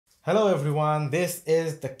Hello everyone, this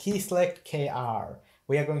is the Kieslect KR.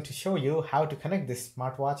 We are going to show you how to connect this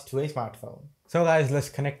smartwatch to a smartphone. So guys, let's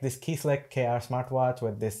connect this Kieslect KR smartwatch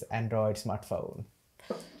with this Android smartphone.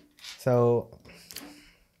 So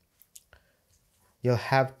you'll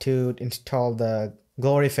have to install the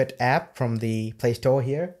GloryFit app from the Play Store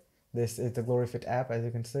here. This is the GloryFit app, as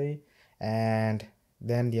you can see. And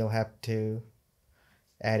then you'll have to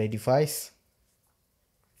add a device.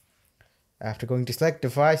 After going to select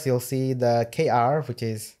device, you'll see the KR, which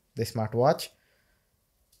is the smartwatch.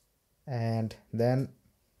 And then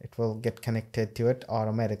it will get connected to it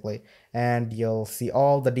automatically. And you'll see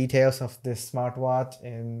all the details of this smartwatch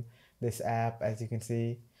in this app, as you can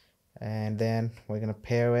see. And then we're going to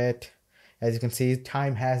pair it. As you can see,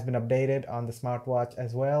 time has been updated on the smartwatch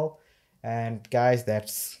as well. And guys,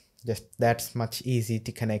 that's much easy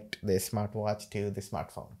to connect this smartwatch to the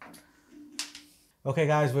smartphone. Okay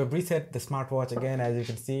guys, we've reset the smartwatch again. As you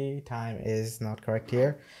can see, time is not correct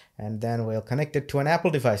here. And then we'll connect it to an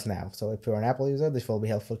Apple device now. So if you're an Apple user, this will be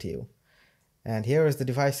helpful to you. And here is the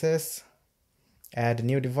devices. Add a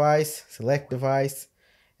new device, select device,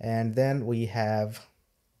 and then we have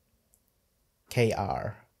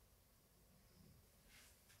KR.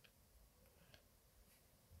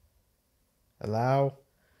 Allow.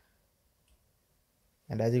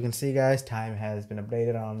 And as you can see guys, time has been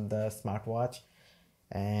updated on the smartwatch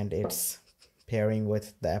and it's pairing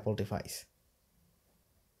with the Apple device.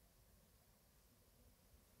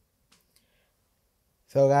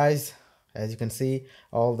 So guys, as you can see,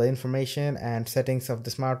 all the information and settings of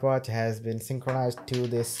the smartwatch has been synchronized to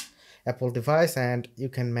this Apple device, and you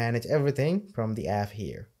can manage everything from the app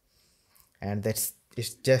here. And it's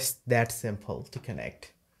just that simple to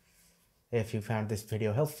connect. If you found this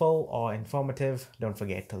video helpful or informative, don't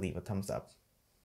forget to leave a thumbs up.